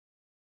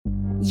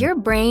Your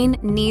brain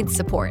needs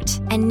support,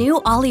 and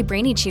new Ollie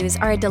Brainy Chews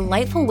are a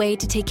delightful way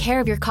to take care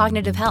of your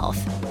cognitive health.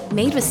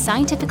 Made with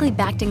scientifically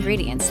backed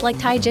ingredients like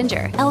Thai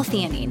ginger,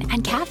 L-theanine,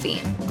 and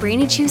caffeine,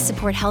 Brainy Chews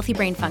support healthy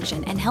brain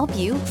function and help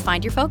you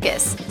find your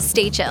focus,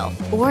 stay chill,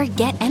 or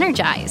get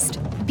energized.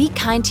 Be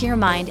kind to your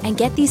mind and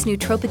get these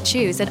nootropic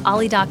chews at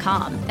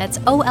ollie.com. That's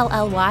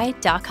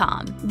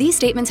OLLY.com. These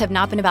statements have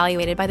not been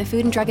evaluated by the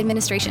Food and Drug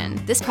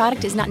Administration. This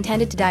product is not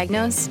intended to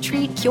diagnose,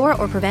 treat, cure,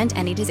 or prevent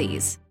any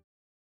disease.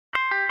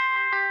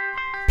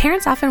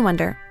 Parents often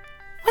wonder,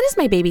 what is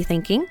my baby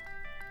thinking?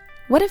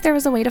 What if there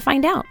was a way to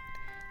find out?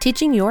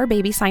 Teaching your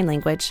baby sign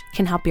language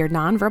can help your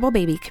nonverbal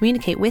baby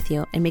communicate with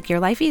you and make your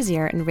life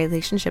easier and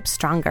relationships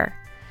stronger.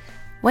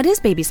 What is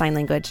baby sign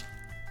language?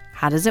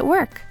 How does it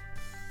work?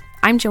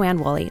 I'm Joanne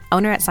Woolley,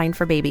 owner at Sign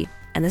for Baby,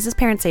 and this is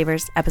Parent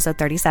Savers, episode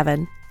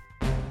 37.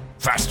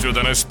 Faster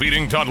than a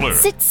speeding toddler.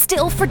 Sit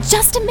still for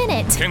just a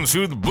minute. Can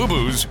soothe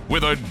boo-boos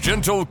with a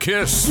gentle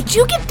kiss. Did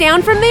you get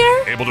down from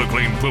there? Able to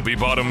clean poopy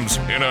bottoms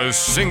in a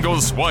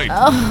single swipe.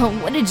 Oh,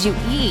 what did you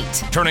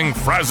eat? Turning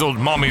frazzled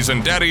mommies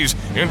and daddies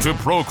into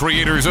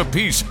procreators of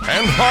peace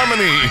and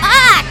harmony.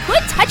 Ah,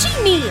 quit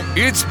touching me.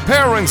 It's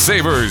Parent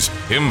Savers,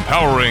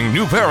 empowering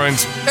new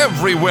parents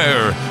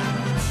everywhere.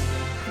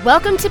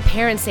 Welcome to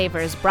Parent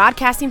Savers,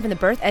 broadcasting from the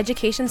Birth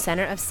Education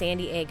Center of San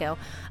Diego.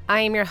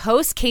 I am your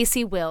host,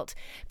 Casey Wilt.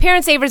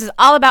 Parent Savers is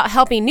all about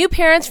helping new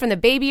parents from the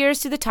baby years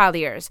to the toddler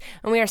years.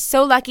 And we are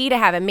so lucky to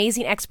have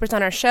amazing experts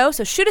on our show,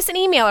 so shoot us an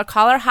email or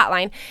call our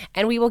hotline,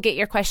 and we will get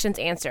your questions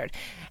answered.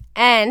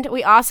 And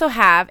we also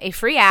have a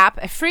free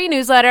app, a free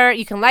newsletter.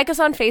 You can like us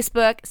on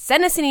Facebook,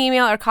 send us an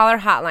email, or call our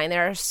hotline.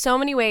 There are so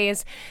many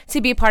ways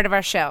to be a part of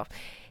our show.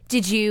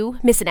 Did you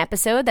miss an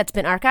episode that's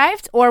been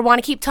archived or want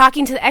to keep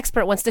talking to the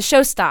expert once the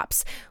show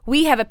stops?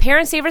 We have a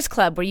Parent Savers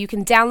Club where you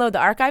can download the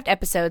archived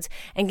episodes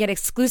and get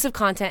exclusive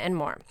content and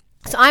more.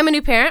 So I'm a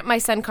new parent. My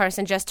son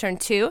Carson just turned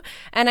 2,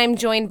 and I'm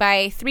joined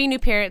by 3 new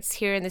parents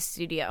here in the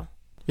studio.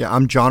 Yeah,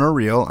 I'm John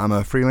O'Reilly. I'm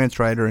a freelance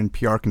writer and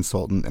PR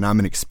consultant, and I'm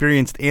an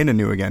experienced and a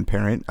new again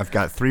parent. I've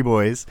got 3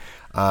 boys,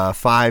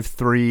 5,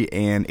 3,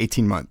 and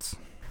 18 months.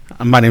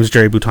 My name is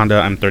Jerry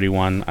Butanda. I'm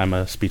 31. I'm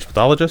a speech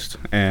pathologist,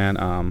 and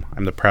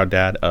I'm the proud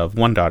dad of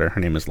 1 daughter.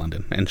 Her name is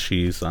London, and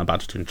she's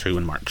about to turn 2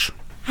 in March.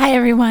 Hi,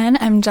 everyone.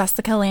 I'm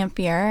Jessica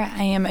Lampier.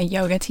 I am a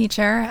yoga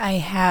teacher. I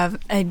have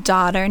a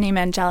daughter named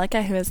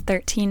Angelica who is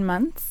 13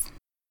 months.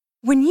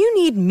 When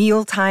you need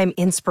mealtime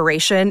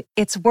inspiration,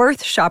 it's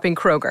worth shopping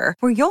Kroger,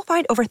 where you'll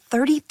find over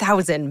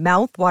 30,000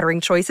 mouth-watering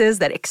choices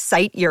that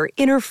excite your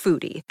inner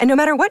foodie. And no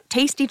matter what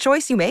tasty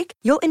choice you make,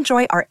 you'll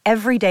enjoy our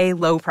everyday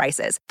low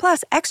prices,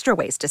 plus extra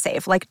ways to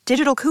save, like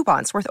digital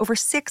coupons worth over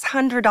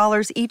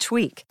 $600 each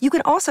week. You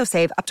can also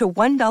save up to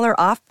 $1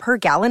 off per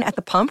gallon at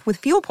the pump with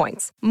fuel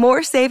points.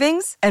 More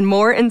savings and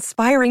more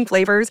inspiring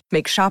flavors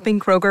make shopping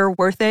Kroger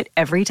worth it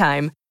every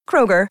time.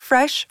 Kroger,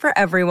 fresh for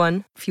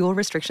everyone. Fuel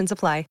restrictions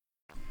apply.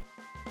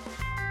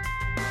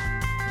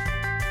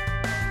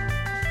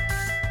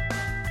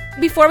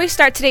 Before we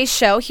start today's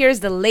show,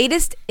 here's the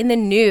latest in the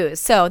news.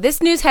 So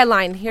this news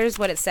headline, here's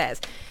what it says.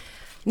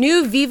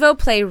 New Vivo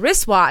Play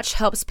wristwatch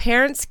helps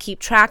parents keep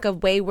track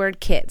of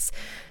wayward kids.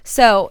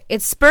 So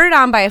it's spurred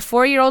on by a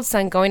 4-year-old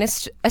son going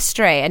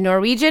astray. A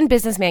Norwegian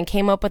businessman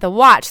came up with a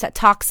watch that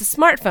talks to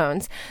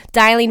smartphones,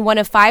 dialing one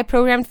of 5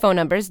 programmed phone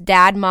numbers,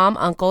 dad, mom,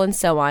 uncle, and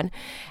so on.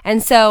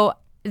 And so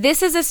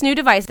this is this new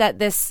device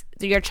that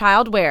your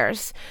child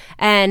wears,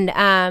 and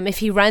if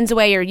he runs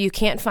away or you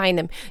can't find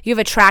him, you have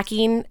a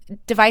tracking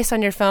device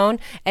on your phone.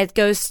 It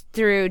goes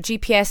through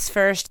GPS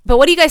first. But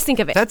what do you guys think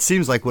of it? That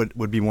seems like what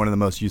would be one of the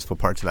most useful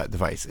parts of that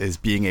device is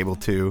being able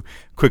to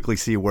quickly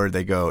see where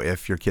they go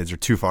if your kids are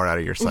too far out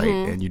of your sight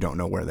and you don't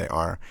know where they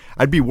are.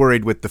 I'd be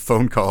worried with the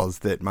phone calls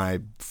that my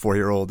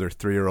 4-year-old or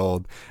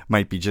 3-year-old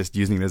might be just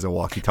using it as a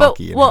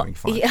walkie-talkie and having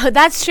fun. Yeah,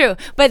 that's true.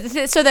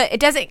 But so that it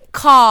doesn't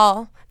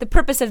call. The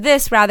purpose of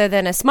this, rather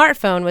than a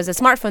smartphone, was a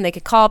smartphone they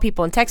could call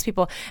people and text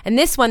people. And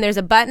this one, there's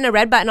a button, a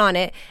red button on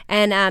it,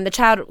 and the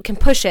child can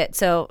push it.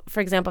 So, for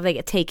example, if they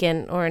get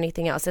taken or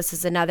anything else, this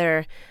is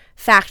another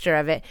factor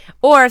of it.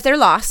 Or if they're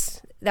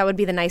lost, that would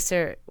be the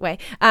nicer way.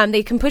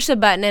 They can push the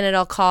button and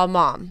it'll call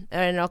mom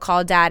and it'll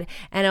call dad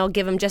and it'll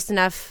give them just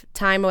enough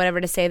time or whatever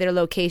to say their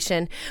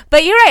location.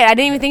 But you're right. I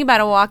didn't even think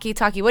about a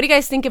walkie-talkie. What do you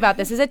guys think about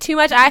this? Is it too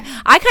much? I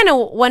kind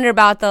of wonder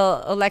about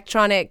the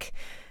electronic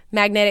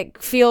magnetic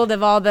field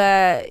of all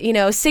the,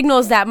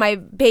 signals that my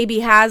baby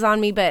has on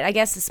me, but I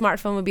guess the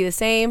smartphone would be the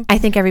same. I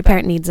think every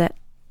parent needs it.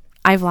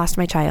 I've lost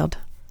my child.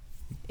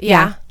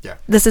 Yeah.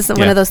 This is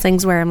one of those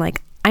things where I'm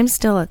like, I'm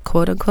still a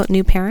quote-unquote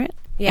new parent.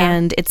 Yeah.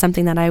 And it's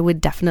something that I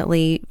would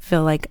definitely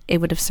feel like it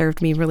would have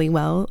served me really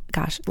well,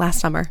 last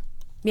summer.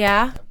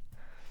 Yeah.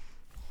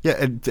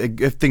 Yeah,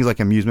 if things like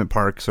amusement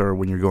parks or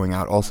when you're going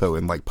out also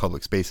in like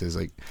public spaces,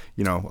 like,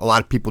 a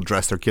lot of people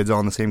dress their kids all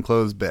in the same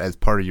clothes, but as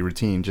part of your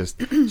routine, just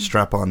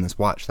strap on this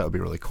watch. That would be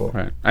really cool.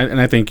 Right.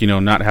 And I think,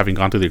 not having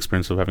gone through the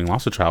experience of having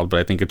lost a child, but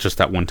I think it's just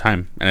that one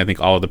time. And I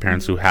think all of the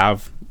parents who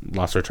have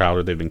lost their child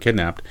or they've been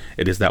kidnapped,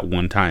 it is that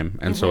one time.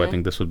 And so I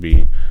think this would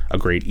be a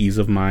great ease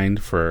of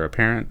mind for a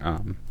parent.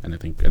 And I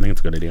think it's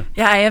a good idea.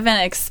 Yeah, I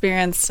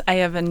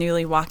have a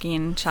newly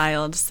walking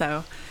child,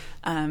 so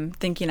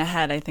thinking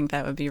ahead, I think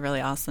that would be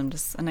really awesome.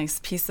 Just a nice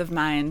peace of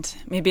mind.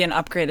 Maybe an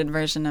upgraded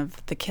version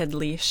of the kid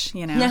leash,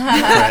 you know.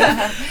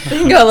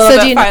 Go a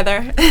little bit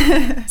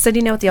farther. So do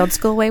you know what the old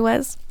school way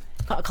was?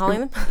 Calling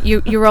them?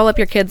 You roll up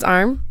your kid's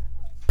arm,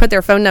 put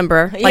their phone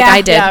number, like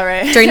I did. Yeah,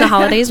 right. During the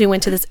holidays, we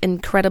went to this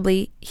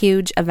incredibly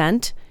huge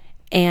event,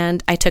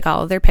 and I took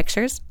all of their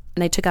pictures,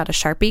 and I took out a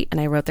Sharpie, and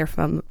I wrote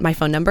my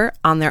phone number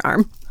on their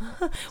arm.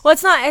 Well,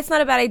 it's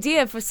not a bad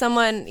idea for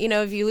someone,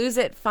 if you lose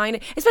it, find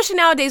it. Especially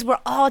nowadays, we're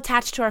all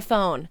attached to our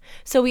phone.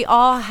 So we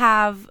all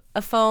have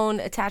a phone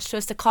attached to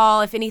us to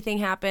call if anything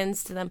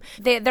happens to them.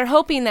 They're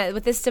hoping that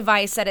with this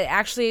device that it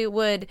actually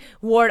would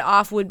ward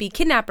off would-be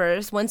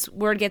kidnappers. Once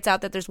word gets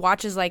out that there's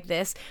watches like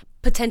this,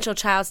 potential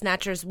child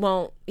snatchers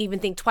won't even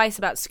think twice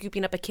about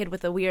scooping up a kid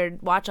with a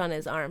weird watch on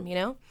his arm,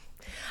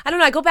 I don't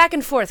know. I go back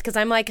and forth because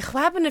I'm like,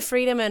 what happened to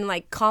freedom and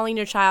like calling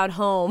your child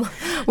home?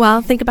 Well,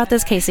 think about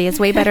this, Casey. It's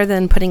way better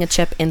than putting a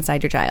chip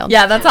inside your child.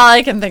 Yeah, that's all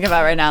I can think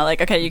about right now.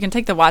 Like, okay, you can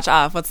take the watch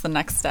off. What's the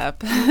next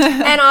step?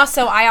 And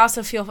also, I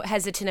also feel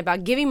hesitant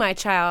about giving my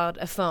child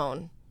a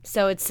phone.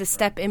 So it's a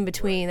step in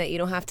between that you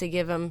don't have to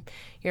give them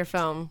your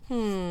phone.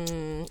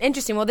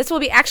 Interesting. Well, this will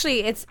be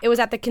it was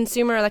at the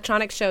Consumer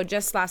Electronics Show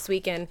just last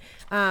weekend.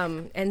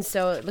 And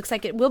so it looks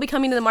like it will be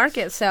coming to the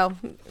market. So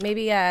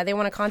maybe they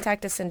want to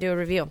contact us and do a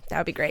review. That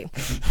would be great.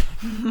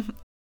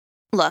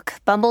 Look,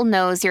 Bumble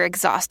knows you're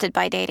exhausted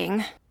by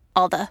dating.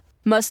 All the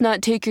must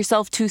not take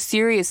yourself too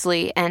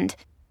seriously and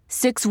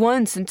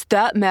 6'1" since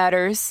that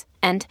matters.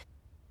 And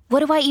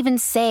what do I even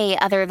say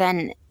other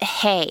than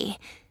hey?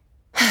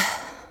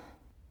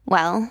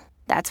 Well,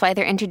 that's why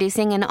they're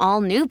introducing an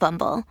all-new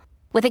Bumble,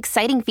 with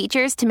exciting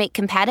features to make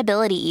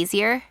compatibility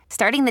easier,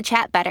 starting the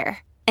chat better,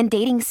 and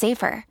dating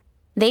safer.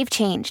 They've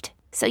changed,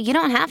 so you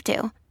don't have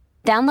to.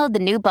 Download the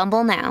new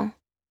Bumble now.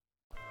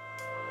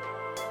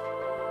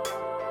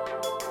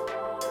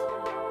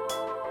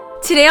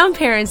 Today on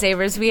Parent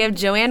Savers, we have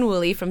Joanne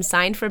Woolley from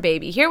Sign for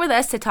Baby here with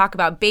us to talk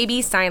about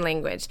baby sign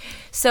language.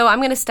 So I'm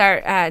going to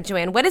start,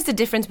 Joanne, what is the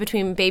difference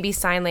between baby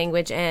sign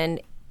language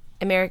and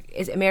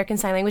American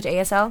Sign Language,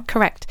 ASL?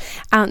 Correct.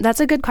 That's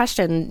a good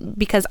question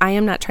because I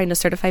am not trying to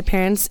certify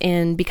parents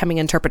in becoming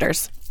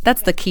interpreters.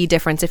 That's the key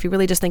difference. If you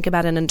really just think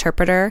about an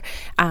interpreter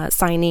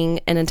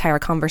signing an entire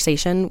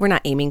conversation, we're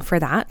not aiming for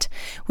that.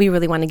 We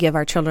really want to give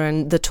our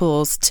children the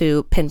tools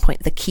to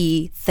pinpoint the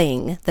key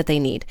thing that they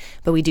need.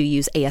 But we do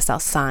use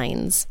ASL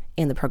signs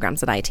in the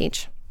programs that I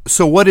teach.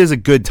 So what is a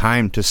good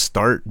time to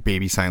start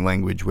baby sign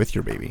language with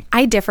your baby?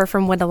 I differ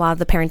from what a lot of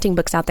the parenting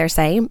books out there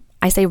say.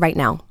 I say right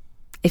now.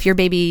 If your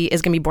baby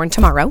is going to be born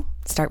tomorrow,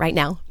 start right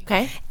now.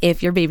 Okay.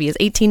 If your baby is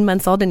 18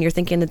 months old and you're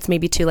thinking it's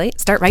maybe too late,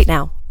 start right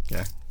now.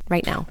 Yeah.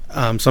 Right now.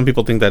 Some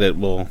people think that it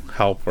will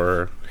help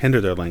or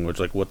hinder their language.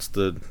 Like,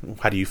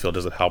 how do you feel?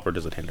 Does it help or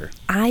does it hinder?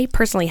 I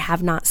personally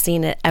have not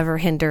seen it ever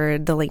hinder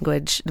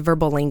the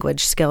verbal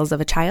language skills of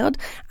a child.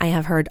 I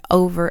have heard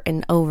over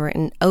and over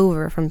and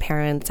over from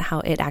parents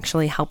how it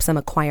actually helps them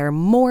acquire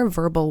more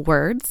verbal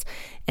words.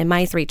 And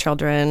my 3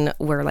 children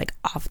were like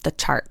off the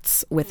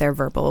charts with their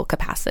verbal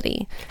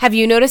capacity. Have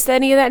you noticed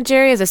any of that,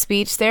 Jerry, as a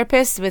speech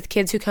therapist with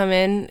kids who come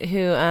in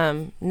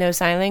who know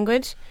sign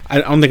language?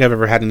 I don't think I've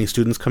ever had any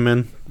students come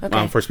in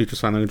for speech or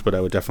sign language, but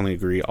I would definitely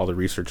agree. All the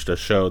research does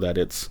show that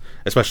it's,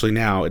 especially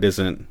now, it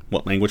isn't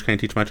what language can I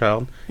teach my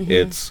child,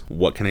 it's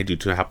what can I do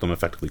to help them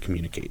effectively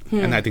communicate.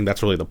 And I think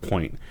that's really the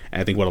point.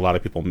 And I think what a lot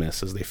of people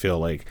miss is they feel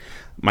like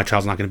my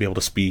child's not going to be able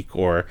to speak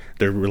or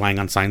they're relying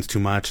on signs too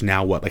much.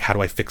 Now what? Like, how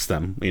do I fix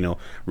them?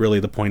 Really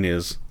the point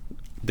is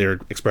they're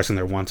expressing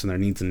their wants and their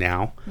needs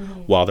now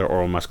while their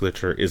oral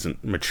musculature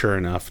isn't mature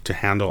enough to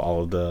handle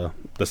all of the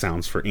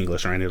sounds for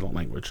English or any adult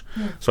language.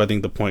 So I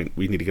think the point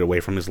we need to get away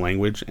from is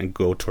language and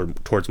go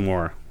towards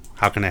more,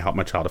 how can I help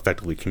my child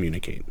effectively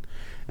communicate?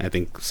 And I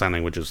think sign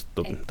language is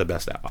the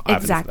best avenue.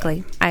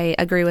 Exactly. I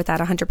agree with that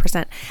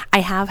 100%. I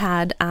have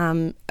had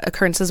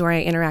occurrences where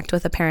I interact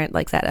with a parent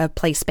like that, a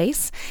play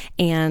space,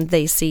 and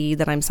they see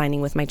that I'm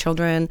signing with my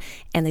children,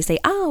 and they say,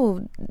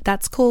 oh,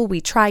 that's cool. We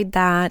tried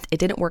that. It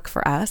didn't work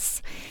for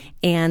us.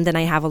 And then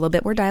I have a little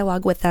bit more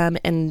dialogue with them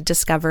and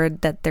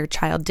discovered that their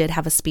child did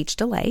have a speech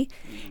delay.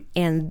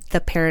 And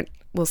the parent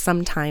will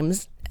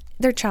sometimes,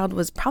 their child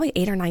was probably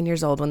 8 or 9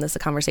 years old when this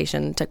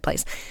conversation took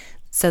place.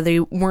 So they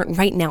weren't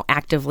right now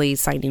actively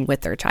signing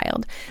with their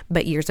child,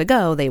 but years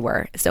ago they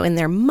were. So in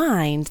their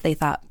mind, they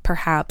thought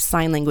perhaps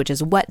sign language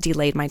is what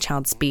delayed my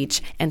child's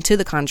speech. And to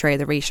the contrary,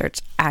 the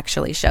research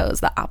actually shows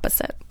the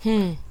opposite.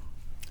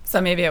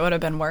 So maybe it would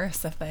have been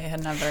worse if they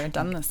had never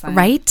done the sign.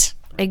 Right?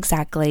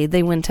 Exactly.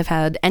 They wouldn't have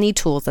had any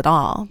tools at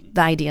all.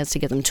 The idea is to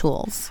give them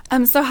tools.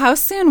 So how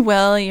soon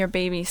will your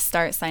baby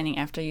start signing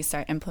after you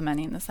start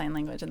implementing the sign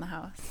language in the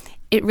house?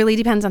 It really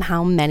depends on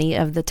how many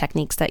of the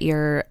techniques that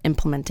you're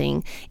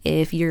implementing.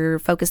 If you're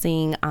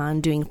focusing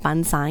on doing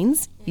fun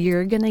signs,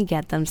 you're going to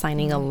get them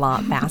signing a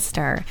lot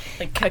faster.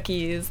 Like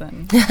cookies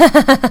and...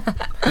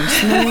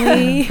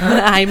 Personally,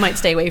 I might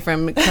stay away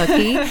from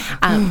cookie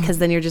because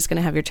then you're just going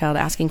to have your child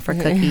asking for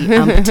cookie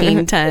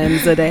umpteen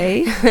times a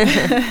day.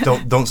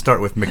 Don't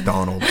start with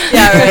McDonald's.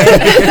 Yeah,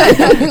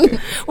 right.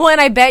 Well,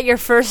 and I bet your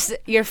first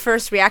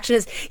reaction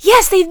is,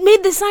 yes, they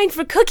made the sign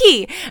for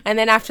cookie. And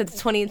then after the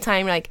 20th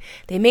time, you're like,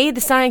 they made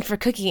the sign for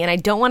cookie, and I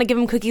don't want to give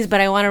them cookies, but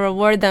I want to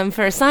reward them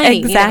for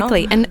signing.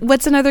 Exactly. You know? And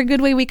what's another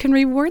good way we can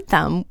reward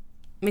them?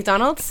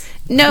 McDonald's?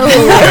 No.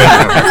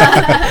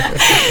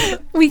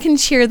 We can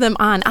cheer them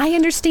on. I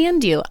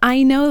understand you.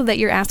 I know that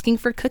you're asking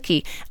for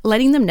cookie.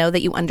 Letting them know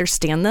that you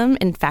understand them,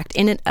 in fact,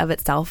 in and of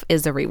itself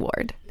is a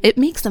reward. It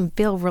makes them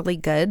feel really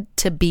good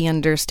to be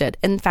understood.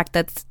 In fact,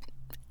 that's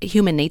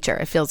human nature.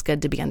 It feels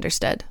good to be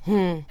understood.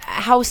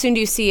 How soon do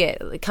you see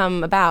it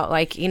come about?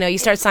 Like, you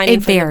start signing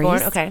from you're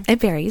born? Okay.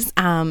 It varies.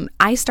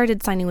 I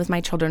started signing with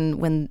my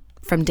children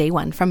from day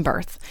one, from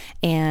birth.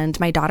 And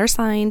my daughter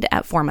signed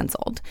at 4 months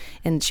old,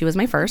 and she was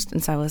my first.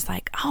 And so I was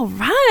like, all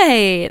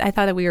right. I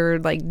thought that we were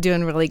like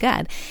doing really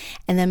good.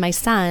 And then my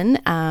son,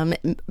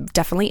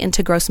 definitely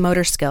into gross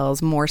motor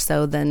skills more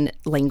so than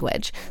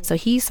language. So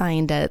he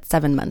signed at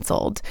 7 months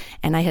old.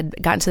 And I had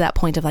gotten to that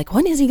point of like,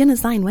 when is he going to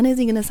sign? When is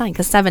he going to sign?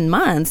 Because 7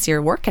 months,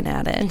 you're working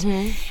at it.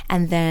 Mm-hmm.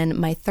 And then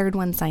my third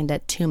one signed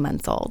at 2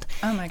 months old.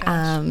 Oh my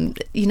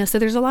gosh. So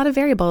there's a lot of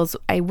variables.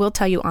 I will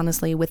tell you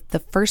honestly, with the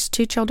first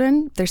two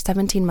children, they're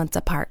 17 months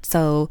apart.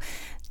 So,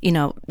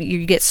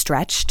 you get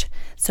stretched.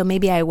 So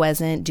maybe I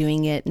wasn't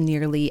doing it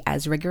nearly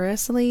as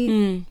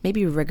rigorously.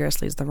 Maybe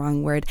rigorously is the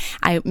wrong word.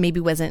 I maybe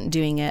wasn't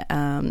doing it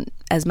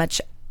as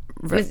much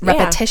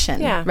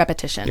repetition. Yeah.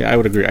 Repetition. Yeah, I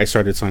would agree. I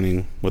started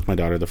signing with my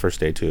daughter the first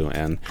day too,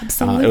 and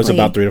Absolutely. It was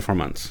about 3 to 4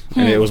 months,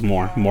 and it was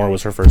more. More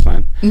was her first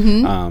sign,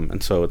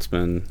 and so it's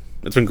been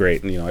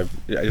great. And,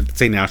 I'd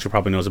say now she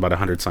probably knows about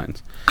 100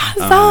 signs.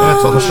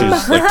 Awesome.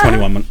 She's like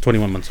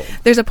 21 months old.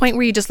 There's a point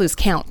where you just lose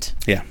count.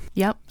 Yeah.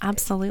 Yep,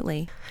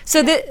 absolutely.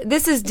 So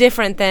this is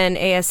different than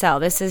ASL.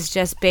 This is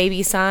just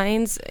baby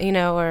signs,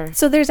 or...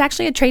 So there's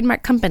actually a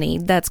trademark company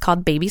that's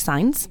called Baby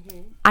Signs.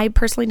 I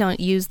personally don't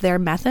use their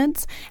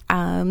methods.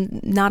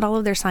 Not all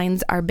of their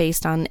signs are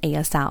based on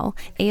ASL.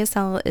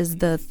 ASL is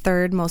the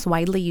third most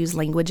widely used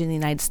language in the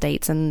United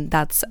States, and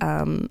that's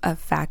a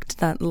fact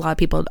that a lot of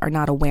people are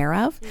not aware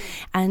of.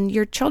 And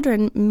your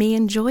children may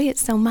enjoy it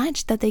so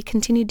much that they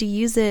continue to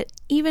use it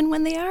even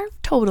when they are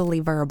totally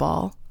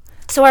verbal.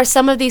 So are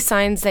some of these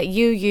signs that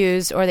you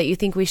use or that you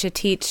think we should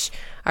teach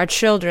our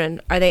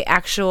children, are they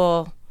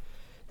actual...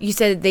 You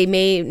said they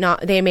may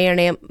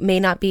or may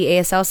not be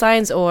ASL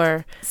signs,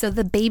 or... So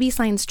the Baby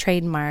Signs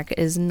trademark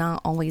is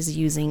not always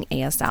using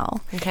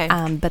ASL. Okay.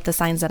 But the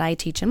signs that I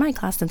teach in my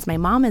class, since my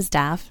mom is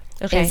deaf,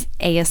 is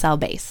ASL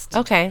based.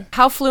 Okay.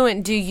 How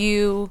fluent do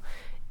you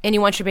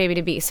want your baby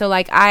to be? So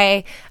like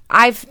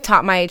I've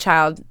taught my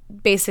child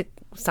basic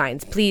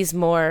signs, please,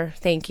 more,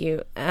 thank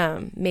you,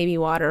 maybe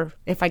water,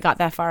 if I got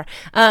that far,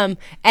 and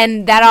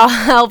that all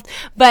helped.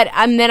 But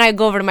then I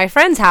go over to my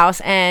friend's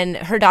house and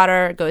her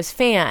daughter goes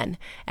fan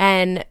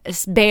and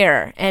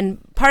bear, and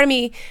part of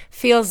me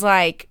feels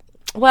like,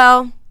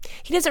 well,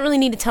 he doesn't really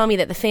need to tell me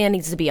that the fan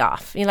needs to be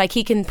off. Like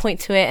he can point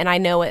to it and I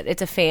know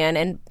it's a fan,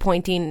 and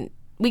pointing,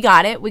 we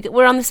got it.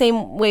 We're on the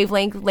same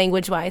wavelength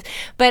language-wise.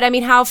 But,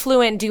 how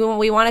fluent do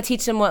we want to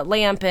teach them what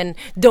lamp and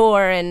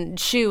door and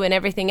shoe and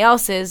everything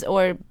else is,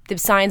 or the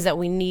signs that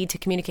we need to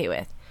communicate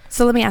with?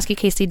 So let me ask you,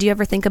 Casey, do you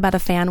ever think about a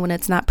fan when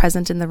it's not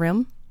present in the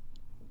room?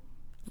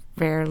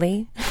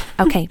 Rarely.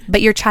 Okay,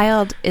 but your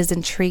child is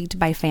intrigued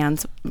by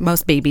fans.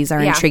 Most babies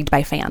are intrigued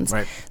by fans.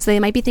 Right. So they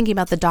might be thinking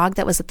about the dog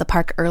that was at the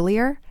park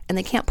earlier, and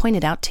they can't point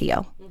it out to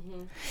you.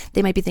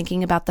 They might be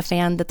thinking about the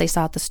fan that they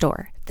saw at the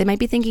store. They might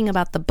be thinking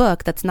about the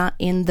book that's not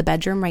in the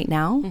bedroom right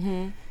now.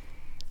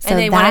 So and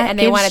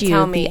they gives you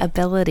tell me the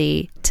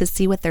ability to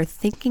see what they're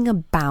thinking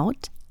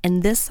about,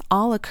 and this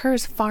all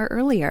occurs far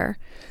earlier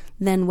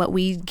than what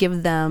we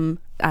give them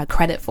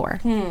credit for.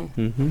 I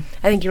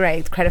think you're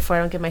right. Credit for it.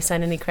 I don't give my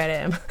son any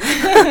credit.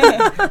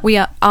 We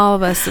all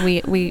of us,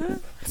 we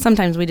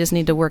sometimes we just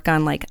need to work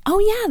on like, oh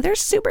yeah, they're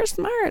super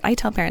smart. I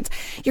tell parents,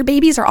 your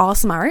babies are all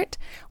smart.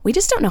 We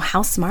just don't know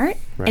how smart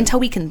until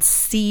we can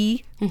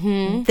see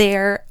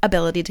their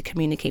ability to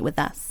communicate with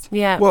us.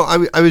 Yeah.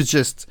 Well, I was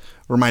just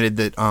reminded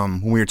that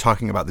when we were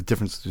talking about the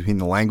difference between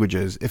the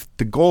languages, if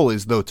the goal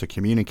is, though, to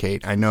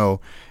communicate, I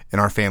know in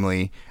our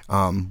family,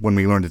 when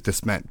we learned that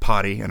this meant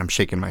potty, and I'm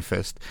shaking my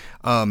fist,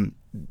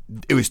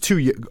 it was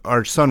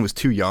our son was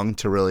too young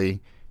to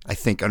really, I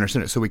think,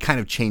 understand it. So we kind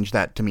of changed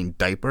that to mean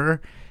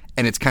diaper.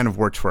 And it's kind of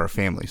worked for our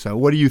family. So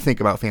what do you think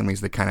about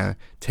families that kind of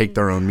take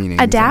their own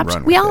meanings? Adapt. And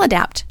run We with all it?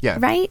 adapt,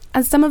 right?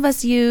 Some of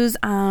us use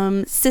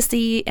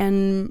sissy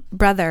and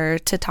brother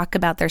to talk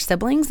about their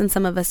siblings, and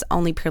some of us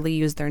only purely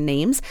use their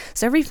names.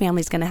 So every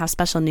family's going to have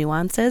special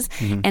nuances.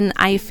 And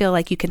I feel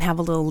like you can have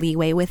a little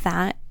leeway with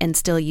that and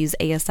still use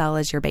ASL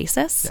as your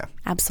basis. Yeah.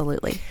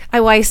 Absolutely. I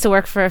used to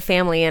work for a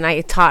family, and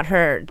I taught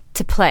her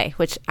to play,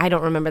 which I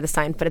don't remember the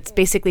sign, but it's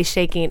basically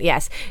shaking.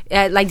 Yes,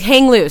 like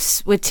hang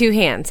loose with two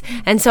hands.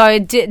 And so I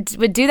would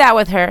do that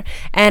with her.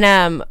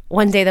 And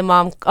one day the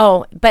mom,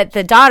 but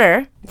the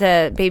daughter,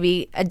 the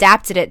baby,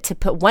 adapted it to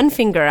put one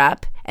finger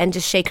up and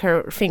just shake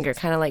her finger,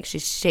 kind of like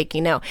she's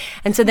shaking no.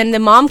 And so then the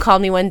mom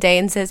called me one day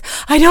and says,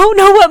 I don't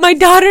know what my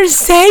daughter's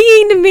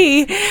saying to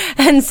me.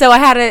 And so I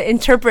had to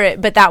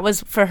interpret, but that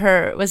was for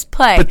her, it was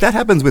play. But that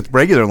happens with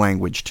regular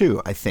language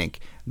too, I think.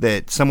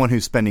 That someone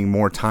who's spending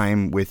more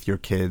time with your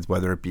kids,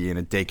 whether it be in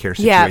a daycare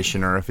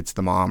situation or if it's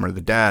the mom or the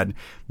dad,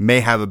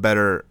 may have a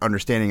better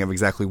understanding of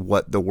exactly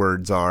what the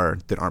words are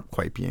that aren't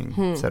quite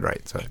being said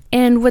right. So.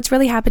 And what's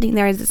really happening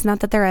there is it's not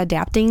that they're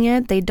adapting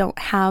it. They don't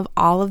have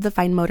all of the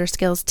fine motor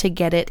skills to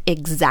get it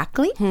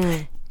exactly.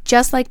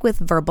 Just like with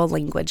verbal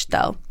language,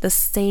 though, the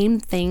same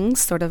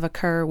things sort of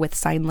occur with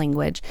sign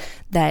language,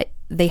 that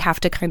they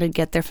have to kind of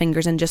get their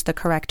fingers in just the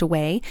correct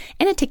way.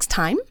 And it takes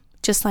time,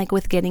 just like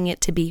with getting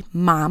it to be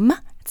mom.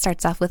 It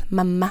starts off with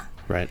mama.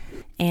 Right.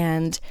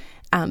 And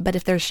but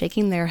if they're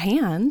shaking their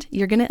hand,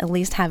 you're going to at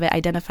least have it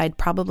identified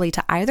probably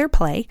to either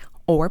play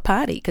or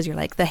potty, because you're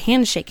like, the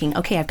hand shaking.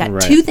 Okay, I've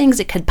got two things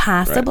it could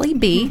possibly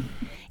be.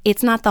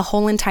 It's not the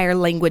whole entire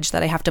language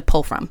that I have to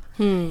pull from.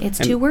 It's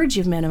two words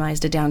you've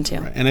minimized it down to.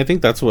 Right. And I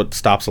think that's what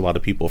stops a lot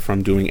of people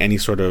from doing any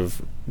sort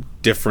of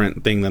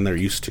different thing than they're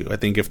used to. I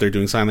think if they're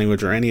doing sign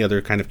language or any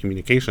other kind of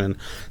communication,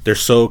 they're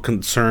so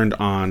concerned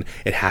on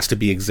it has to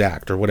be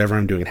exact, or whatever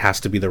I'm doing, it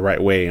has to be the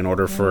right way in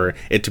order for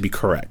it to be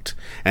correct.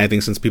 And I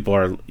think since people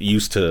are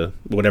used to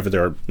whatever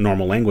their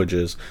normal language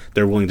is,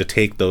 they're willing to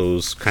take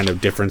those kind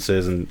of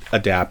differences and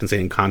adapt and say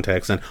in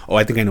context and,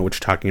 I think I know what you're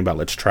talking about,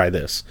 let's try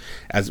this.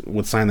 As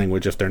with sign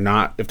language, if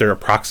they're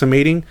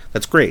approximating,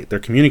 that's great. They're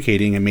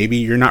communicating, and maybe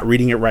you're not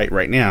reading it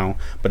right now,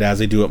 but as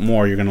they do it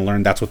more, you're going to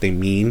learn that's what they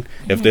mean.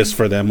 If this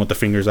for them with the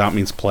fingers out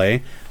means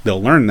play,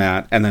 they'll learn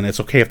that, and then it's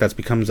okay if that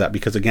becomes that,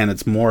 because again,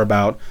 it's more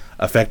about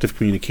effective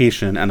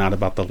communication and not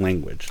about the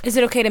language. Is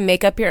it okay to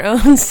make up your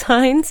own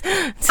signs?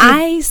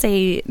 I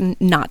say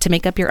not to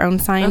make up your own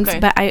signs,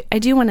 but I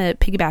do want to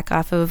piggyback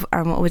off of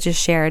what was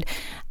just shared.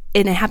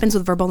 And it happens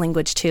with verbal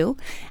language too.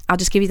 I'll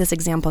just give you this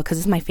example because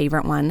it's my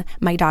favorite one.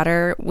 My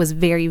daughter was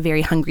very,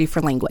 very hungry for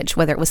language,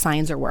 whether it was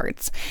signs or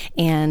words.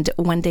 And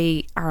one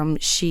day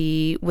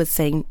she was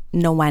saying,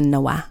 Noah,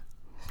 Noah.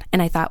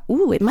 And I thought,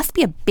 ooh, it must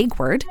be a big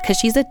word, because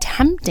she's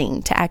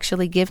attempting to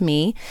actually give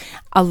me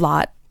a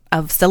lot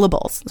of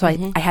syllables. So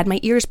I had my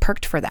ears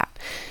perked for that.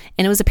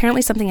 And it was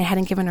apparently something I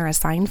hadn't given her a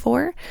sign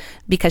for,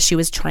 because she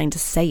was trying to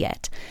say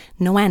it.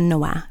 Noah,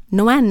 Noah,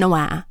 Noah,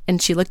 Noah.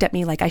 And she looked at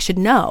me like I should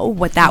know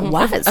what that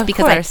was,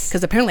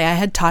 because apparently I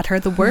had taught her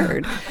the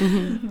word.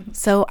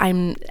 So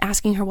I'm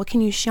asking her, well, can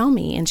you show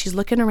me? And she's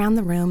looking around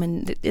the room,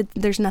 and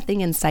there's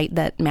nothing in sight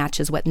that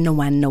matches what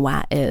Noah,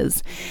 Noah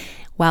is.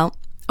 Well,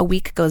 a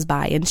week goes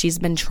by, and she's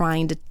been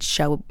trying to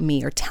show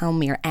me or tell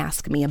me or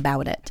ask me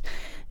about it.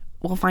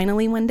 Well,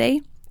 finally one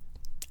day,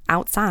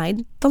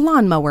 outside, the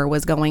lawnmower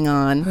was going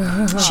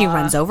on. She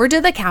runs over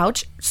to the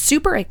couch,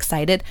 super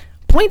excited,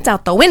 points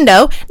out the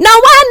window,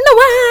 Noah,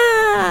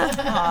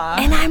 Noah!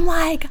 And I'm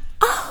like,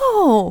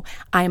 oh,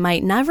 I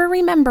might never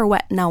remember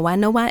what Noah,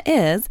 Noah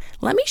is.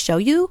 Let me show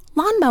you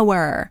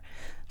lawnmower.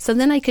 So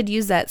then I could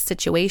use that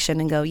situation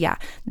and go, yeah,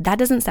 that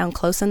doesn't sound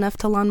close enough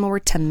to lawnmower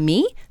to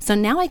me. So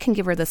now I can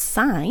give her the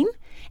sign.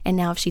 And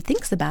now if she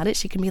thinks about it,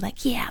 she can be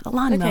like, yeah, the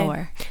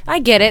lawnmower. Okay. I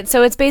get it.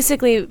 So it's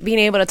basically being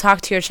able to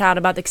talk to your child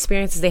about the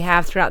experiences they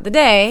have throughout the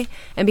day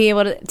and being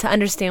able to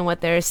understand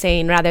what they're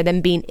saying rather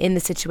than being in the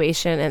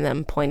situation and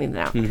then pointing it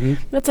out.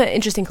 That's an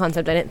interesting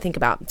concept I didn't think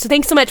about. So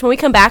thanks so much. When we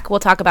come back,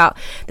 we'll talk about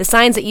the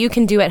signs that you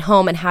can do at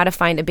home and how to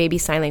find a baby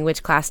sign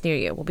language class near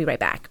you. We'll be right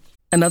back.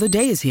 Another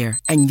day is here,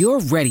 and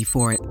you're ready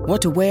for it.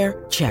 What to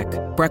wear? Check.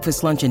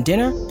 Breakfast, lunch, and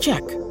dinner?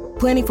 Check.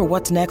 Planning for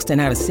what's next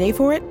and how to save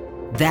for it?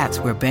 That's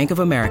where Bank of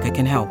America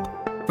can help.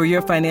 For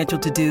your financial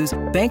to-dos,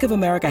 Bank of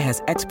America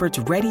has experts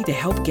ready to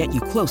help get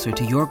you closer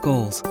to your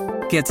goals.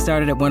 Get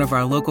started at one of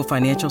our local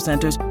financial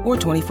centers or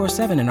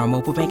 24/7 in our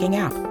mobile banking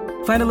app.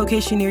 Find a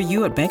location near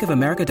you at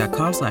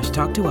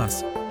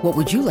bankofamerica.com/talktous. What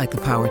would you like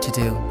the power to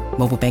do?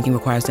 Mobile banking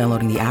requires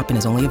downloading the app and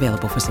is only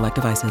available for select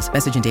devices.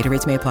 Message and data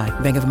rates may apply.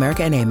 Bank of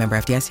America NA, member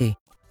FDIC.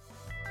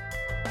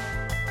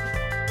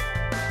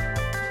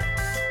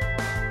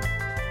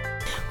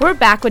 We're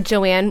back with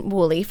Joanne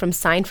Woolley from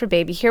Sign for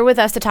Baby here with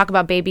us to talk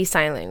about baby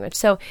sign language.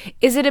 So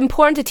is it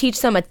important to teach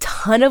them a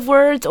ton of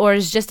words, or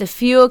is just a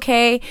few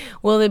okay?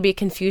 Will there be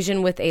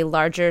confusion with a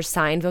larger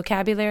sign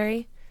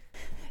vocabulary?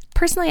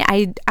 Personally,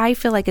 I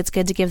feel like it's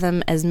good to give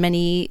them as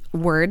many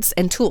words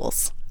and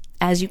tools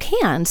as you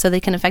can so they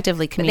can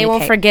effectively communicate. They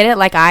won't forget it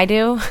like I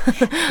do?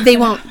 They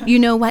won't. You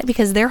know what?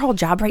 Because their whole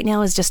job right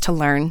now is just to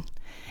learn.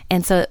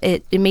 And so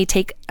it may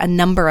take a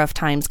number of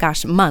times,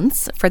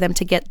 months, for them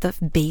to get the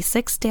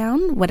basics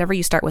down, whatever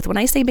you start with. When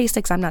I say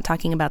basics, I'm not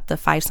talking about the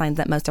 5 signs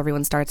that most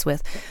everyone starts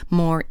with: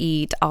 more,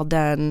 eat, all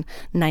done,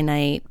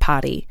 night-night,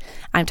 potty.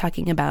 I'm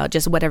talking about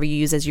just whatever you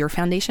use as your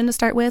foundation to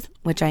start with,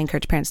 which I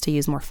encourage parents to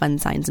use more fun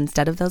signs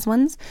instead of those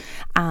ones.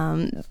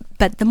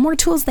 But the more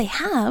tools they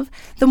have,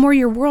 the more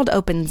your world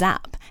opens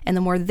up, and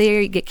the more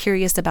they get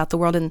curious about the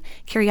world. And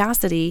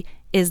curiosity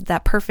is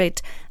that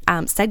perfect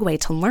segue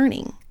to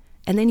learning.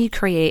 And then you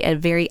create a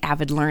very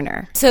avid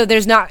learner. So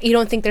you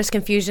don't think there's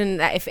confusion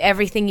that if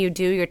everything you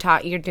do,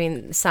 you're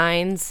doing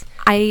signs?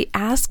 I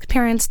ask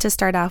parents to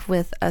start off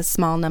with a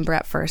small number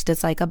at first.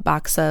 It's like a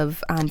box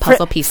of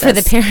puzzle pieces. For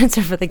the parents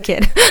or for the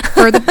kid?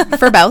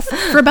 For both.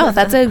 For both.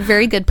 That's a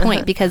very good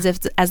point, because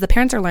as the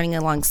parents are learning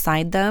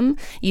alongside them,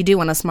 you do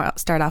want to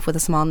start off with a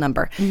small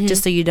number,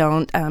 just so you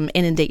don't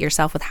inundate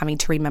yourself with having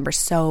to remember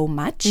so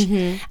much.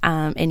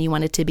 And you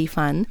want it to be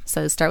fun.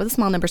 So start with a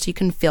small number so you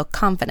can feel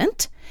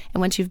confident. And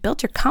once you've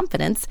built your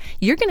confidence,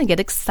 you're going to get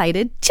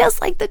excited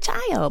just like the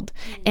child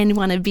and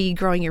want to be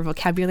growing your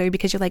vocabulary,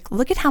 because you're like,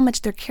 look at how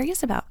much they're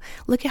curious about.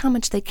 Look at how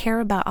much they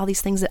care about all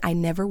these things that I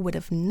never would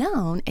have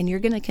known. And you're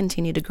going to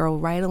continue to grow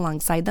right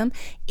alongside them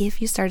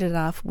if you started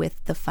off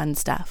with the fun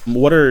stuff.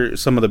 What are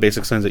some of the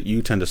basic signs that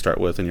you tend to start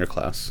with in your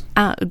class?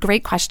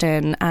 Great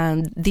question.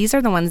 These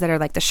are the ones that are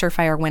like the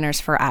surefire winners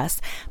for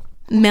us.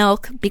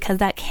 Milk, because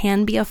that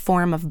can be a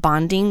form of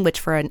bonding, which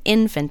for an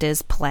infant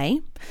is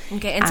play.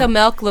 Okay, and so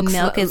milk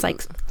is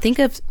like, think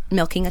of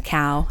milking a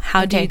cow.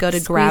 How do you go to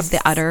grab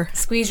the udder?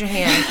 Squeeze your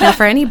hand. Now,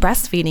 for any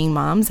breastfeeding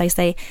moms, I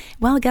say,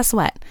 well, guess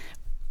what?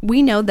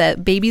 We know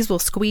that babies will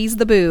squeeze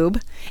the boob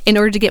in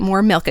order to get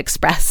more milk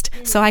expressed.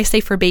 So I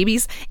say for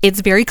babies, it's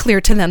very clear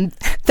to them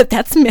that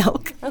that's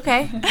milk.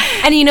 Okay.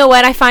 And you know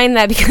what? I find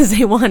that because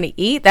they want to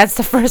eat, that's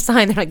the first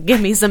sign they're like, give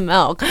me some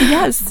milk.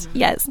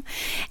 Yes.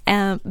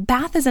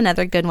 Bath is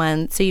another good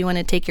one. So you want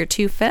to take your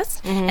 2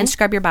 fists and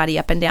scrub your body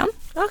up and down.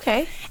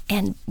 Okay.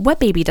 And what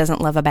baby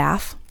doesn't love a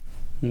bath?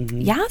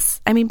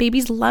 Yes. I mean,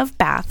 babies love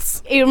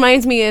baths. It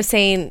reminds me of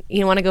saying,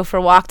 you want to go for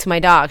a walk to my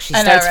dog. She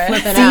starts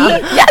flipping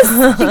out.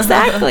 Yes,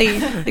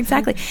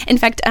 exactly. In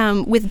fact,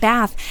 with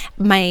bath,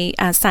 my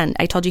son,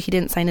 I told you he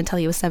didn't sign until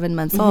he was 7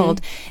 months old,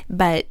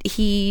 but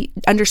he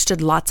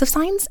understood lots of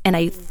signs, and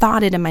I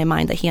thought it in my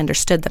mind that he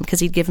understood them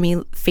because he'd give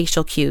me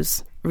facial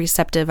cues,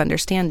 receptive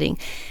understanding.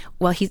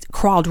 Well, he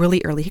crawled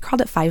really early. He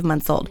crawled at 5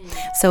 months old.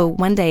 So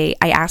one day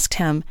I asked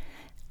him,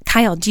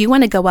 Kyle, do you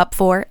want to go up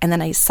for? And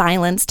then I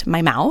silenced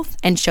my mouth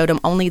and showed him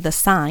only the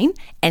sign.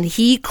 And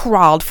he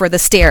crawled for the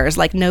stairs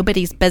like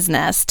nobody's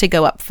business to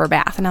go up for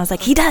bath. And I was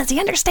like, he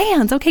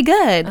understands. Okay,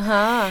 good.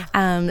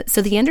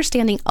 So the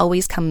understanding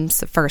always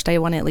comes first. I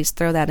want to at least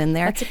throw that in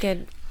there. That's a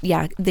good.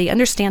 Yeah, they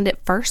understand it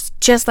first,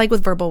 just like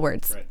with verbal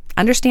words. Right.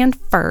 Understand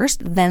first,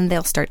 then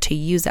they'll start to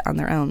use it on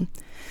their own.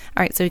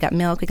 All right, so we got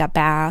milk, we got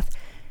bath.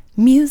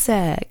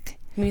 Music.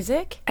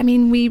 I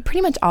mean, we pretty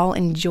much all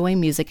enjoy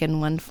music in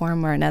one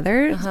form or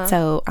another.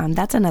 So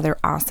that's another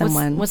awesome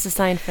one. What's the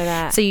sign for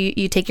that? So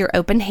you take your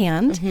open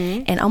hand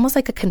and almost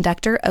like a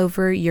conductor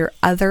over your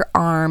other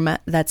arm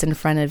that's in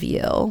front of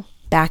you,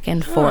 back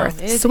and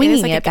forth,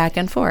 swinging it back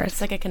and forth.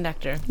 It's like a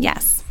conductor.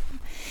 Yes.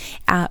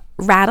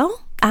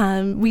 Rattle.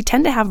 We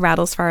tend to have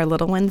rattles for our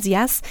little ones,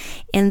 yes.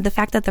 And the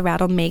fact that the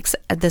rattle makes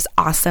this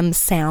awesome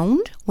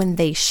sound when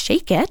they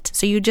shake it.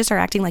 So you just are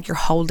acting like you're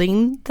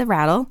holding the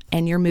rattle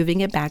and you're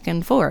moving it back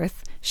and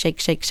forth. Shake,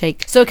 shake,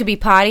 shake. So it could be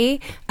potty.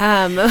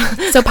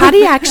 So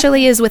potty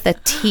actually is with a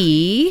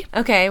T.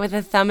 Okay, with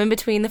a thumb in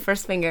between the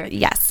first finger.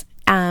 Yes.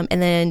 And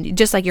then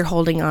just like you're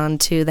holding on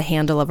to the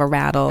handle of a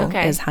rattle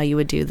is how you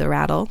would do the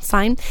rattle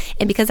sign.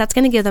 And because that's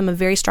going to give them a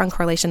very strong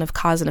correlation of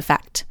cause and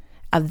effect,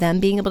 of them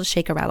being able to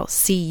shake a rattle,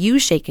 see you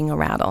shaking a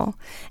rattle,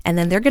 and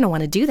then they're going to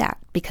want to do that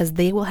because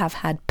they will have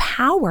had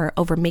power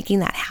over making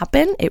that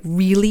happen. It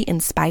really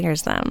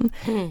inspires them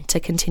to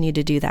continue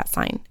to do that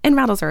sign. And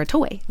rattles are a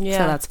toy, so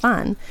that's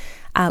fun.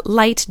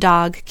 Light,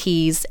 dog,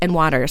 keys, and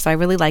water. So I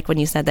really like when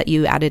you said that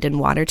you added in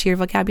water to your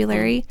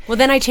vocabulary. Well,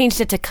 then I changed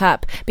it to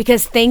cup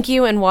because thank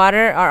you and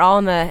water are all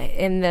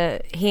in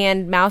the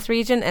hand mouth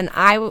region, and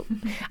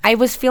I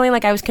was feeling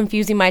like I was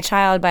confusing my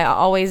child by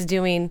always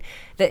doing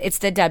it's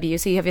the W.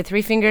 So you have your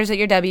 3 fingers at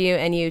your W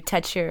and you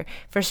touch your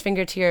first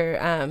finger to your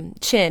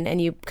chin and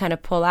you kind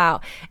of pull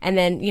out. And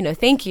then,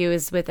 thank you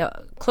is with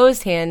a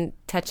closed hand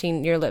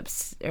touching your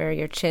lips or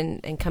your chin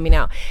and coming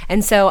out.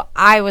 And so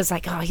I was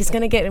like, oh, he's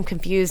going to get him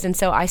confused. And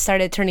so I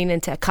started turning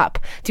into a cup.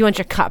 Do you want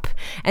your cup?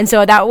 And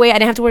so that way I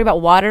didn't have to worry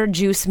about water,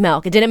 juice,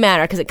 milk. It didn't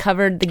matter because it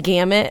covered the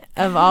gamut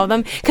of all of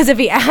them. Because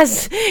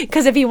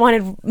if he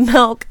wanted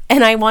milk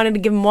and I wanted to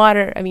give him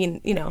water, I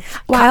mean,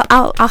 Well,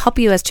 I'll help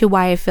you as to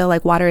why I feel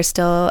like water is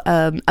still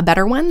a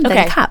better one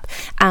than cup.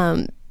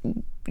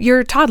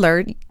 Your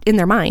toddler, in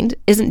their mind,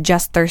 isn't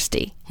just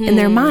thirsty. In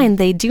their mind,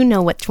 they do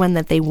know which one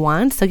that they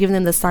want. So giving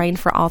them the sign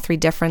for all 3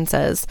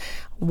 differences,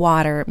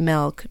 water,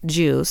 milk,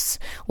 juice,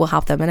 will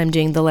help them. And I'm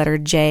doing the letter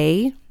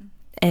J,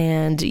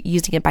 and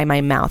using it by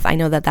my mouth. I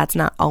know that that's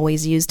not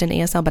always used in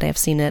ASL, but I've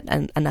seen it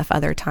enough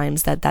other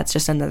times that that's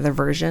just another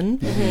version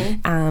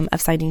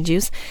of signing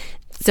juice.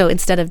 So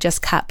instead of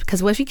just cup,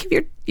 because what if you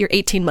give your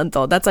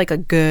 18-month-old, that's like a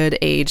good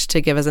age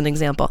to give as an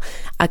example,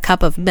 a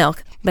cup of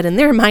milk. But in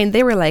their mind,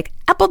 they were like,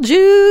 apple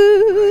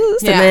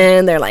juice. Yeah. And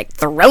then they're like,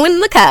 throwing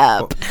the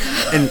cup.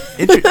 And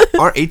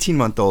our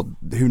 18-month-old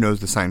who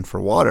knows the sign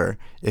for water,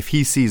 if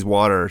he sees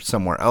water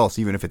somewhere else,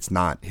 even if it's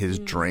not his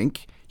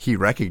drink, he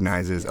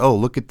recognizes, oh,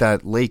 look at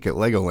that lake at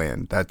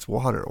Legoland. That's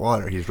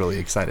water. He's really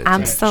excited.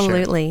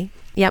 Absolutely.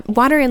 Yep.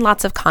 Water in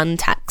lots of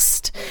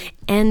context.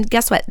 And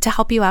guess what? To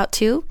help you out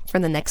too, for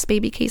the next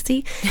baby,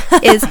 Casey,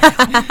 is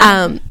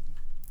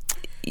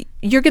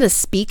you're going to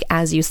speak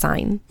as you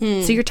sign.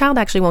 So your child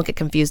actually won't get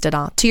confused at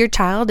all. To your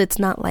child, it's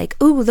not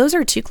like, ooh, those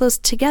are too close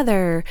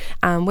together.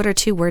 What are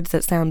two words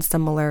that sound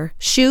similar?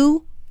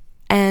 Shoe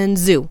and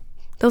zoo.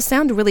 Those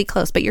sound really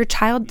close, but your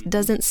child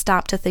doesn't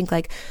stop to think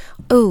like,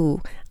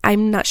 oh,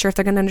 I'm not sure if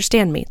they're going to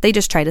understand me. They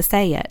just try to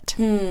say it.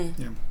 Yeah.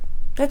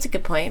 That's a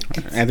good point.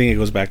 I think it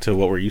goes back to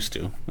what we're used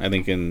to. I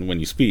think when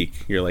you speak,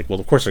 you're like, well,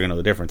 of course they're going to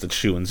know the difference. It's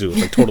shoe and zoo.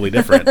 It's like totally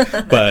different.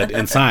 But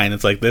in sign,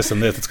 it's like this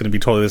and this. It's going to be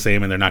totally the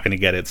same, and they're not going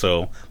to get it.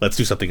 So let's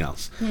do something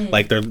else.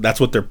 Like that's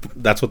what the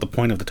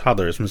point of the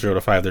toddler is from 0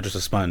 to 5. They're just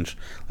a sponge.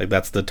 Like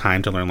that's the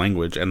time to learn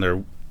language,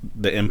 and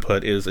the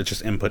input is it's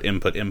just input,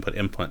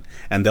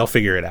 and they'll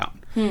figure it out.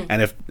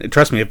 And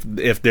trust me,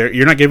 if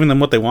you're not giving them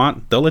what they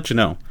want, they'll let you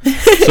know.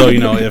 So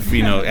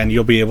and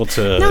you'll be able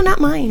to. No,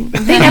 not mine.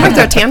 They never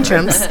throw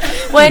tantrums.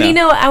 Well, and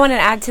I want to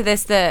add to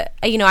this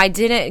I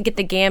didn't get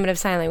the gamut of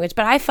sign language,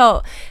 but I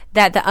felt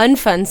that the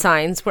unfun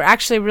signs were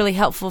actually really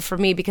helpful for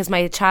me because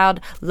my child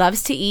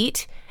loves to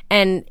eat.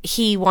 And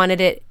he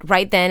wanted it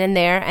right then and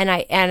there.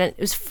 And it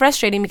was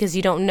frustrating because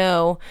you don't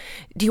know,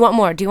 do you want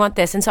more? Do you want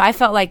this? And so I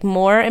felt like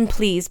more and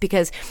please,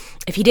 because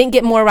if he didn't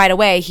get more right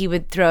away, he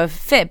would throw a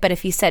fit. But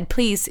if he said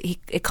please,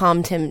 it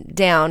calmed him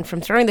down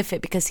from throwing the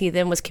fit because he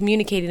then was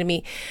communicating to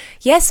me,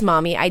 yes,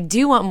 Mommy, I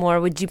do want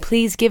more. Would you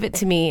please give it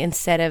to me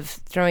instead of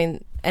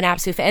throwing an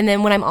absolute fit? And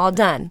then when I'm all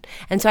done.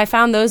 And so I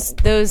found those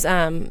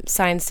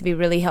signs to be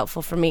really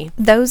helpful for me.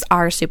 Those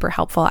are super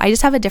helpful. I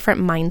just have a different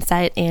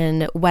mindset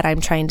in what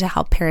I'm trying to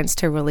help parents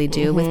to really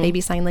do with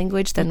baby sign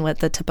language than what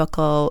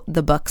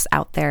the books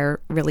out there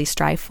really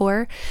strive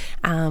for.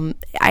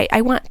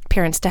 I want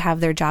parents to have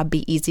their job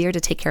be easier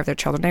to take care of their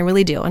children. I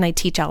really do. And I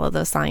teach all of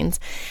those signs.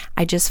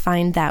 I just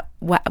find that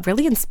what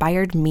really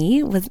inspired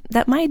me was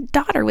that my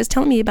daughter was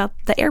telling me about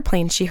the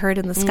airplane she heard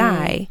in the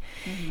sky.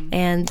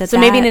 And that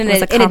maybe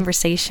was a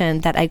conversation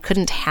that I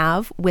couldn't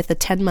have with a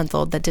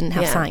 10-month-old that didn't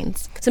have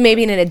signs. So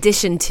maybe in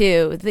addition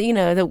to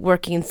the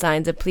working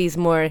signs of please,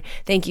 more,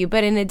 thank you,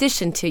 but in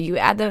addition to, you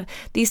add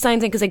these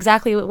signs in, because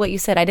exactly what you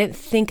said, I didn't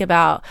think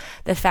about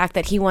the fact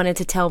that he wanted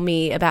to tell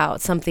me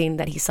about something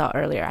that he saw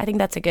earlier. I think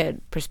that's a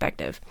good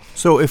perspective.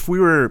 So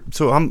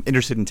I'm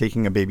interested in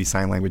taking a baby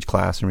sign language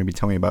class, or maybe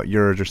tell me about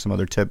yours or some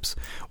other tips.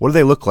 What do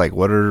they look like?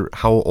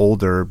 How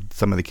old are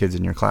some of the kids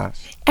in your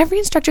class? Every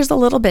instructor is a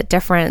little bit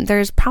different.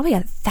 There's probably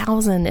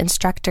 1,000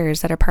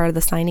 instructors that are part of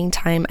the Signing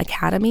Time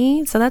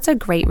Academy. So that's a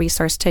great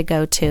resource to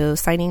go to,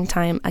 Signing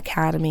Time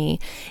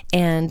Academy,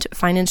 and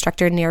find an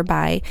instructor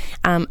nearby.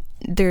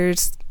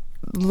 There's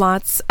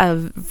lots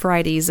of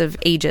varieties of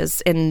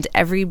ages, and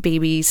every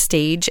baby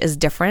stage is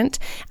different.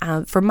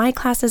 For my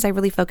classes, I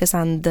really focus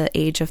on the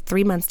age of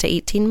 3 months to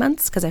 18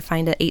 months because I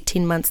find at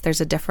 18 months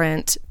there's a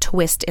different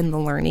twist in the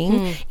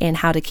learning and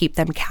how to keep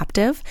them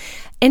captive.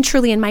 And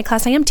truly, in my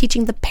class, I am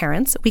teaching the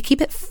parents. We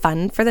keep it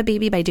fun for the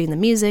baby by doing the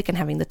music and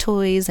having the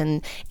toys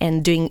and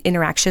doing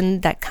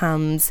interaction that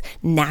comes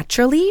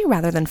naturally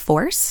rather than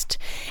forced.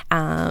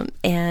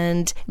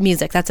 And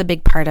music, that's a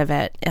big part of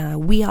it.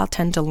 We all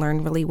tend to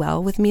learn really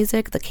well with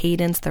music, the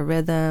cadence, the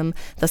rhythm,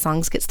 the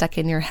songs get stuck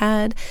in your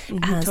head.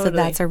 Totally. So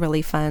that's a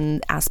really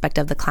fun aspect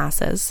of the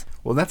classes.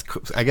 Well, that's,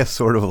 I guess,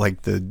 sort of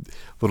like the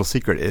little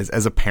secret is,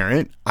 as a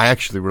parent, I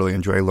actually really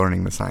enjoy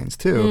learning the signs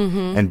too,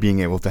 and being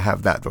able to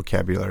have that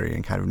vocabulary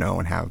and kind of know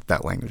and have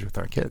that language with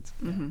our kids.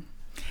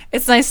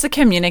 It's nice to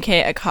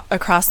communicate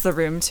across the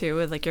room too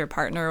with like your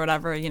partner or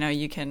whatever.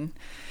 You can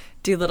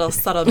do little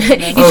subtle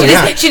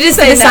movements. She just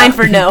said a sign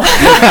for no.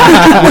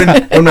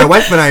 when my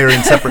wife and I are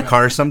in separate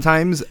cars,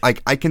 sometimes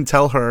like I can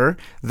tell her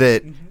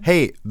that,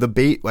 hey, the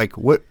bait, like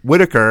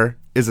Whitaker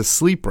is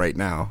asleep right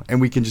now, and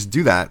we can just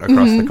do that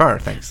across the car.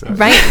 Thanks. So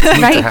right.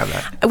 To have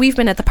that. We've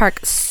been at the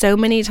park so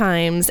many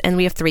times, and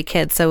we have 3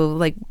 kids, so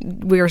like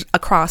we're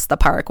across the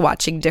park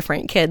watching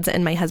different kids,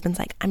 and my husband's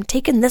like, I'm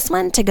taking this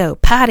one to go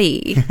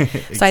potty.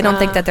 Exactly. So I don't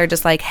think that they're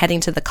just like heading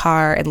to the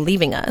car and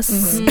leaving us.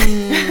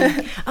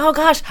 Oh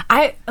gosh,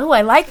 I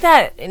like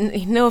that.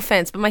 No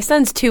offense, but my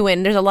son's 2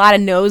 and there's a lot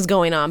of no's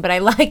going on, but I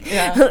like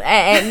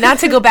and not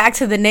to go back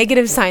to the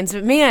negative signs,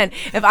 but man,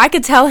 if I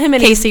could tell him,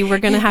 and Casey, we're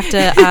gonna have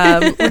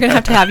to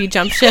have to have you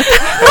jump ship.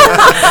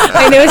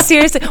 I know,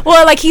 seriously.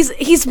 Well, like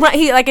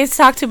he like I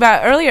talked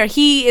about earlier,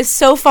 he is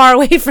so far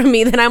away from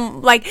me that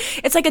I'm like,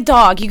 it's like a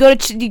dog. You go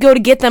to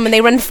get them and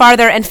they run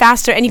farther and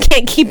faster and you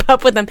can't keep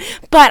up with them.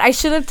 But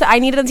I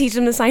needed to teach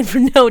them the sign for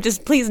no.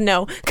 Just please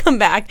no, come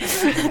back,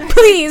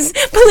 please.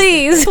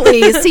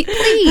 See,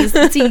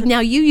 please. See, now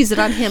you use it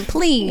on him,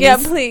 please. Yeah,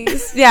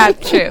 please. Yeah,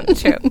 true.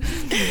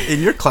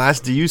 In your class,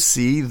 do you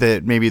see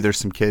that maybe there's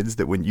some kids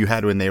that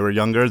when they were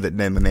younger, that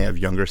then when they have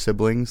younger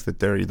siblings, that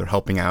they're either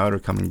helping out or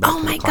coming back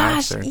to the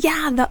class? Oh my gosh,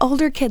 yeah, the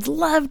older kids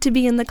love to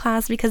be in the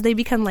class because they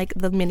become like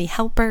the mini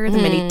helper, the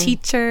mini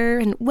teacher,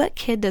 and what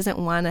kid doesn't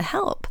want to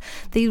help?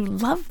 They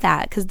love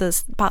that because the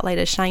spotlight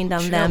is shined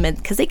on them, and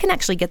because they can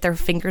actually get their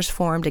fingers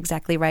formed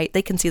exactly right.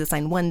 They can see the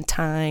sign one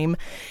time,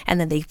 and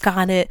then they've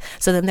got it.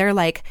 So then they're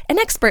like an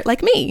expert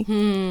like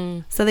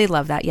me. So they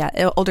love that.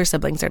 Yeah, older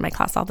siblings are in my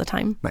class all the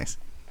time. Nice.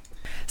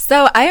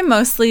 So I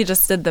mostly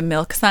just did the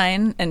milk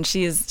sign, and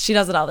she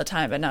does it all the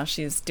time, but now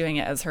she's doing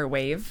it as her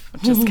wave,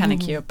 which is kind of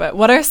cute. But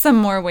what are some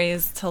more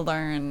ways to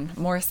learn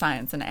more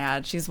signs and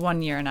add? She's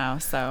 1 year now,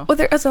 so. Well,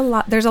 there's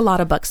a lot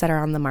of books that are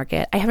on the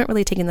market. I haven't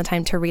really taken the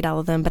time to read all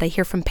of them, but I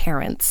hear from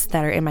parents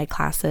that are in my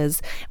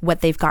classes what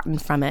they've gotten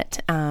from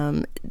it.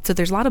 So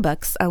there's a lot of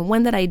books.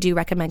 One that I do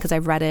recommend because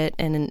I've read it,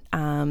 and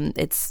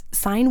it's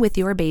Sign with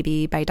Your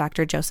Baby by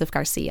Dr. Joseph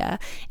Garcia.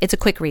 It's a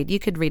quick read. You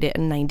could read it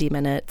in 90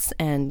 minutes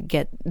and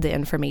get the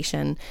information.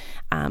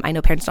 I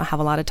know parents don't have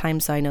a lot of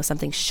time, so I know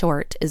something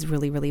short is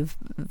really, really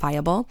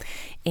viable.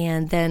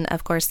 And then,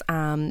 of course,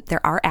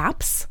 there are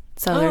apps.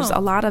 So there's a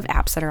lot of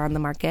apps that are on the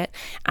market.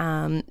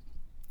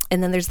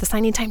 And then there's the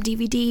Signing Time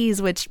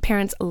DVDs, which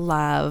parents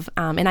love.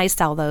 And I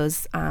sell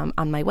those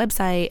on my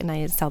website, and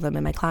I sell them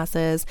in my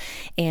classes.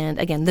 And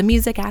again, the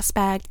music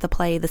aspect, the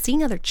play, the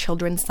seeing other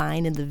children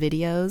sign in the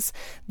videos,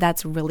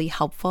 that's really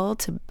helpful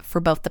for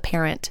both the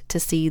parent to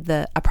see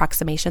the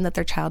approximation that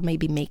their child may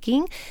be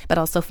making, but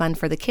also fun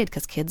for the kid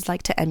because kids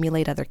like to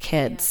emulate other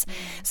kids. Yeah.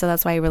 So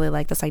that's why I really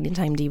like the Signing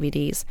Time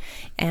DVDs.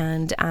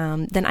 And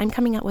then I'm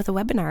coming out with a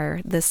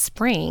webinar this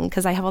spring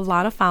because I have a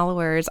lot of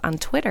followers on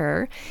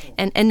Twitter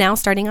and now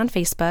starting on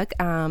Facebook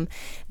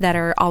that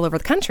are all over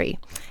the country.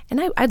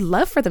 And I'd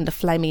love for them to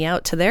fly me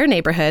out to their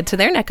neighborhood, to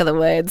their neck of the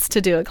woods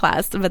to do a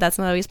class, but that's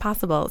not always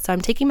possible. So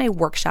I'm taking my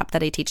workshop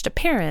that I teach to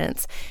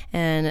parents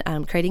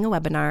and creating a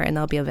webinar, and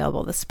they'll be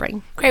available this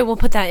spring. Great. We'll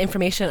put that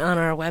information on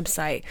our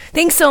website.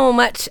 Thanks so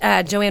much,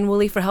 Joanne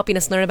Woolley, for helping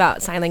us learn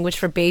about sign language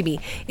for baby.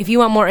 If you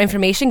want more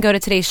information, go to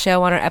today's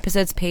show on our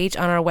episodes page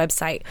on our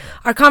website.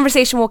 Our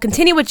conversation will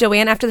continue with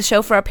Joanne after the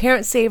show. For our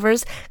Parent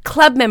Savers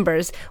Club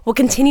members, we'll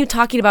continue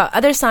talking about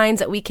other signs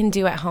that we can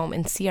do at home,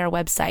 and see our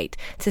website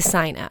to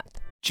sign up.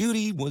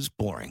 Judy was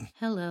boring.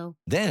 Hello.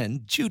 Then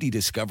Judy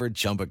discovered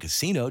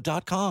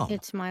ChumbaCasino.com.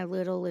 It's my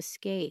little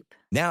escape.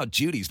 Now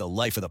Judy's the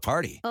life of the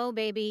party. Oh,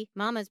 baby,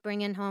 mama's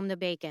bringing home the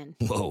bacon.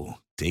 Whoa,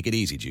 take it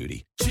easy,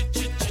 Judy.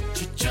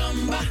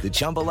 The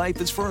Chumba life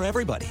is for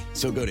everybody.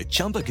 So go to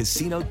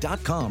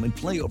ChumbaCasino.com and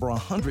play over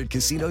 100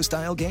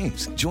 casino-style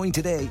games. Join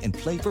today and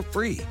play for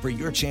free for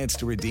your chance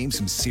to redeem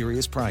some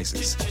serious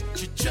prizes.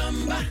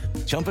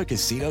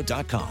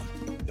 ChumbaCasino.com.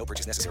 No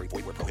purchase necessary.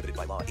 Void where prohibited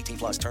by law. 18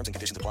 plus terms and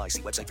conditions apply.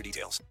 See website for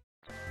details.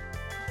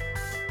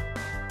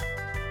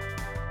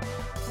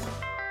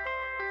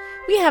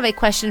 We have a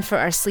question for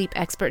our sleep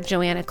expert,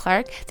 Joanna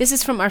Clark. This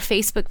is from our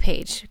Facebook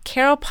page.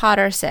 Carol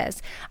Potter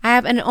says, I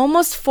have an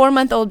almost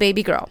 4-month-old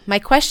baby girl. My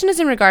question is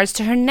in regards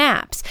to her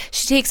naps.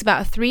 She takes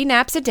about 3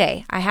 naps a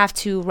day. I have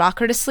to rock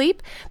her to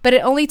sleep, but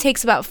it only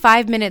takes about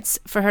 5 minutes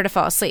for her to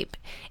fall asleep.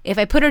 If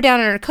I put her down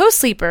in her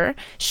co-sleeper,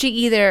 she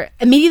either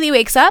immediately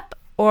wakes up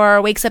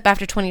or wakes up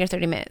after 20 or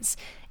 30 minutes.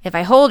 If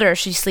I hold her,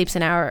 she sleeps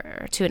an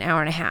hour to an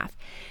hour and a half.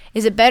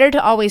 Is it better to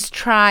always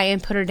try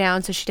and put her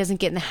down so she doesn't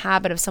get in the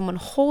habit of someone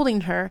holding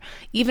her,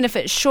 even if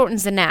it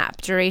shortens the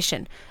nap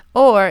duration?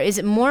 Or is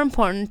it more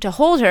important to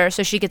hold her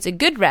so she gets a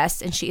good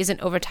rest and she isn't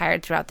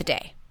overtired throughout the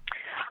day?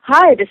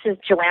 Hi, this is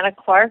Joanna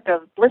Clark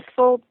of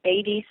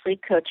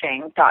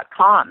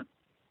BlissfulBabySleepCoaching.com.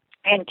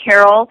 And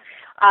Carol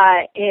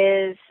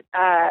is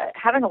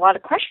having a lot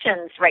of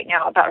questions right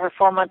now about her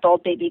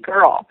 4-month-old baby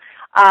girl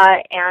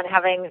and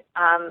having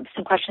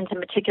some questions in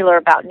particular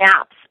about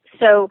naps.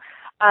 So,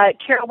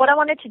 Carol, what I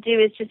wanted to do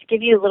is just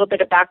give you a little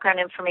bit of background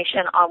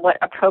information on what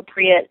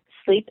appropriate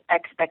sleep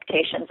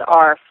expectations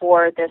are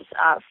for this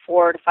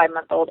 4 to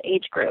 5-month-old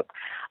age group.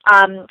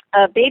 A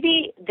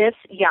baby this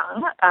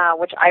young,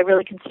 which I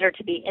really consider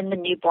to be in the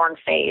newborn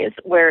phase,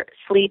 where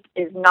sleep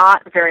is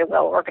not very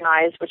well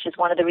organized, which is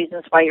one of the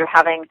reasons why you're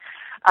having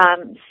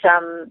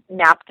some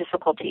nap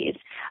difficulties.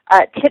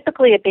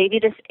 Typically, a baby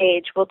this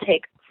age will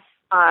take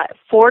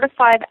 4 to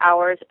 5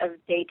 hours of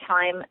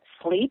daytime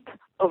sleep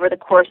over the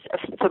course of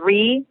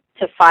 3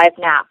 to 5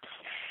 naps.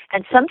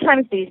 And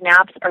sometimes these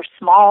naps are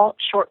small,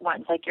 short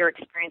ones, like you're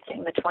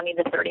experiencing, the 20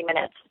 to 30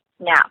 minutes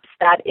naps.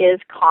 That is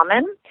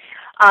common.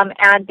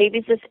 And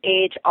babies this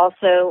age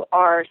also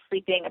are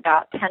sleeping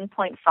about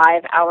 10.5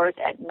 hours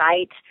at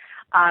night,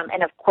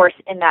 And of course,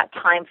 in that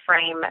time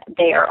frame,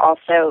 they are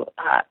also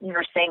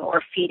nursing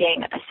or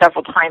feeding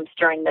several times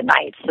during the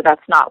night, so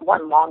that's not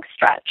one long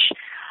stretch.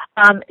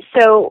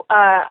 So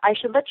I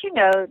should let you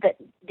know that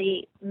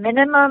the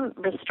minimum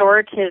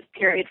restorative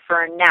period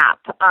for a nap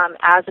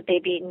as a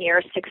baby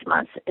near 6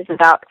 months is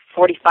about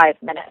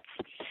 45 minutes.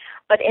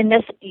 But in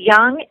this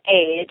young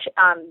age,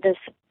 this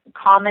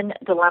common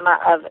dilemma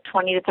of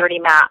 20 to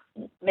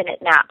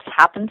 30-minute naps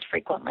happens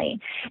frequently.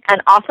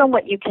 And often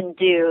what you can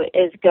do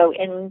is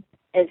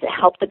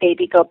help the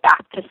baby go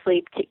back to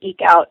sleep to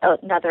eke out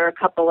another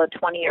couple of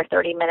 20 or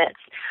 30 minutes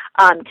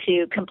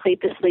to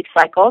complete the sleep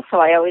cycle. So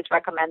I always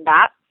recommend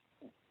that.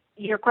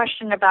 Your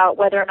question about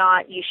whether or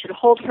not you should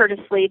hold her to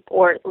sleep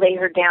or lay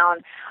her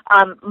down,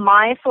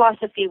 my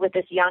philosophy with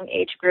this young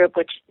age group,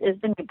 which is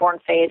the newborn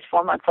phase,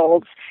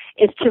 4-month-olds,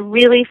 is to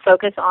really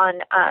focus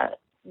on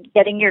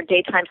getting your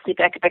daytime sleep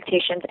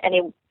expectations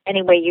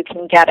any way you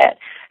can get it.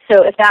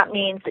 So if that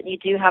means that you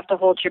do have to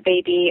hold your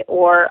baby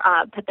or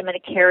put them in a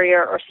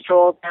carrier or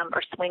stroll them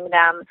or swing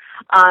them,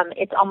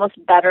 it's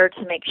almost better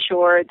to make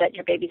sure that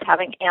your baby's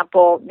having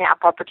ample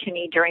nap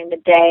opportunity during the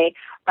day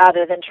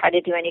rather than try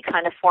to do any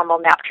kind of formal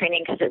nap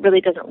training, because it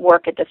really doesn't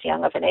work at this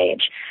young of an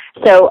age.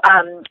 So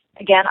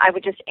again, I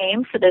would just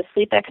aim for those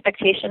sleep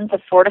expectations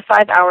of 4 to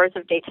 5 hours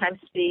of daytime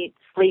sleep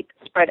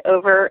spread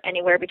over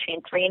anywhere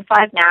between 3 and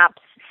 5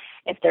 naps.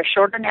 If they're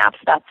shorter naps,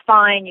 that's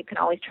fine. You can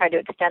always try to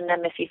extend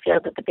them. If you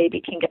feel that the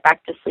baby can get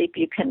back to sleep,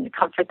 you can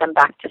comfort them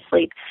back to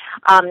sleep.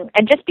 And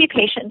just be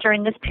patient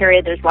during this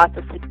period. There's lots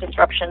of sleep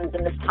disruptions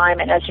in this time,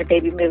 and as your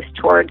baby moves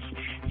towards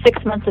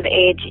 6 months of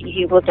age,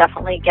 you will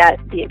definitely get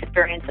the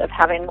experience of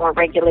having more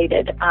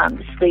regulated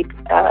sleep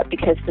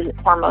because the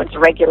hormones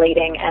are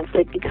regulating and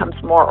sleep becomes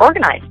more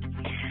organized.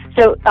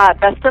 So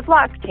best of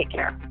luck. Take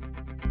care.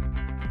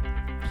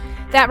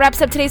 That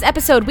wraps up today's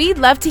episode. We'd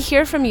love to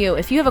hear from you.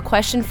 If you have a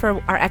question for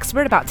our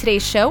expert about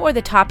today's show or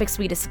the topics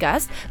we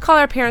discussed, call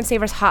our Parent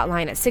Savers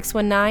hotline at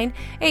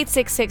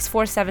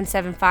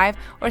 619-866-4775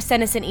 or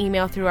send us an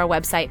email through our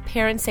website,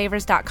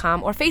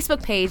 parentsavers.com, or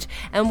Facebook page,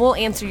 and we'll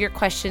answer your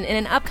question in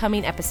an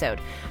upcoming episode.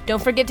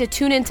 Don't forget to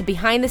tune in to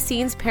Behind the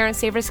Scenes Parent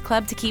Savers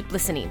Club to keep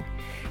listening.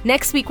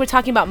 Next week, we're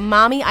talking about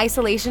mommy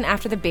isolation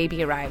after the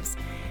baby arrives.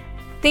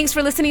 Thanks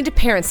for listening to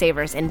Parent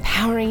Savers,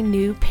 empowering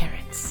new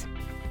parents.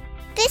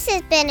 This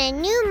has been a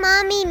New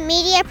Mommy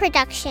Media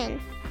production.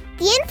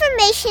 The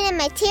information and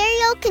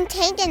material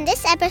contained in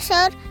this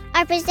episode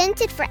are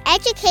presented for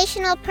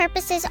educational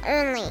purposes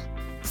only.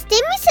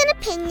 Statements and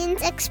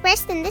opinions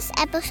expressed in this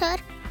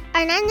episode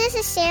are not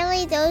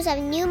necessarily those of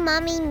New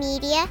Mommy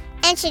Media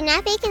and should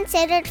not be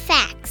considered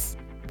facts.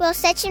 While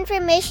such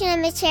information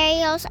and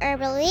materials are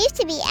believed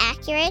to be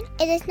accurate,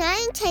 it is not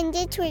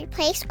intended to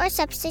replace or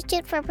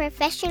substitute for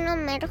professional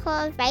medical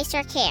advice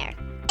or care,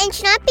 and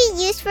should not be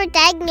used for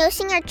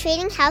diagnosing or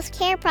treating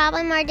healthcare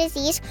problem or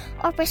disease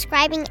or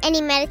prescribing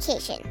any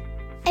medication.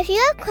 If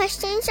you have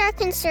questions or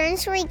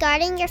concerns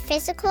regarding your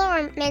physical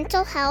or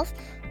mental health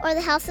or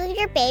the health of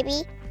your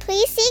baby,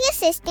 please seek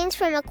assistance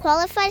from a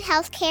qualified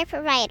healthcare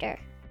provider.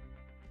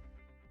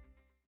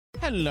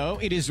 Hello,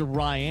 it is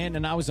Ryan,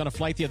 and I was on a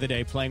flight the other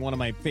day playing one of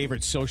my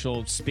favorite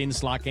social spin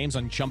slot games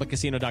on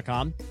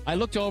ChumbaCasino.com. I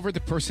looked over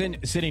the person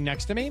sitting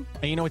next to me,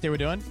 and you know what they were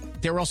doing?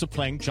 They were also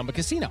playing Chumba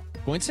Casino.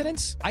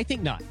 Coincidence? I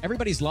think not.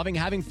 Everybody's loving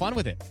having fun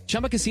with it.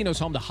 Chumba Casino is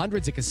home to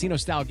hundreds of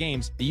casino-style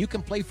games that you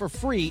can play for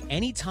free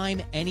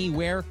anytime,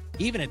 anywhere,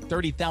 even at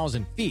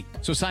 30,000 feet.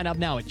 So sign up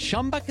now at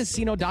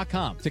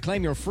ChumbaCasino.com to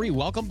claim your free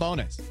welcome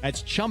bonus.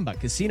 That's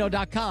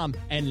ChumbaCasino.com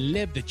and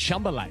live the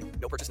Chumba life.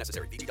 No purchase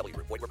necessary. VGW.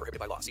 Void where prohibited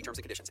by law. See terms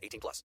and conditions.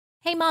 18+.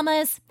 Hey,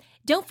 mamas.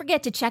 Don't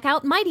forget to check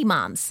out Mighty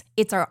Moms.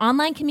 It's our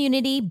online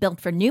community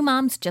built for new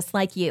moms just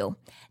like you.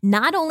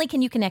 Not only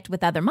can you connect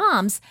with other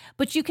moms,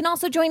 but you can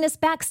also join us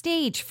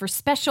backstage for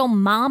special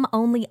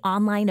mom-only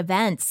online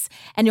events.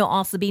 And you'll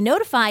also be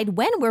notified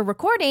when we're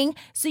recording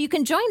so you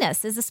can join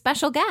us as a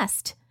special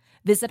guest.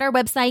 Visit our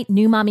website,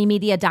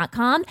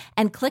 newmommymedia.com,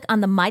 and click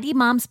on the Mighty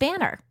Moms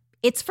banner.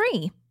 It's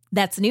free.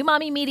 That's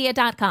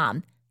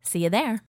newmommymedia.com. See you there.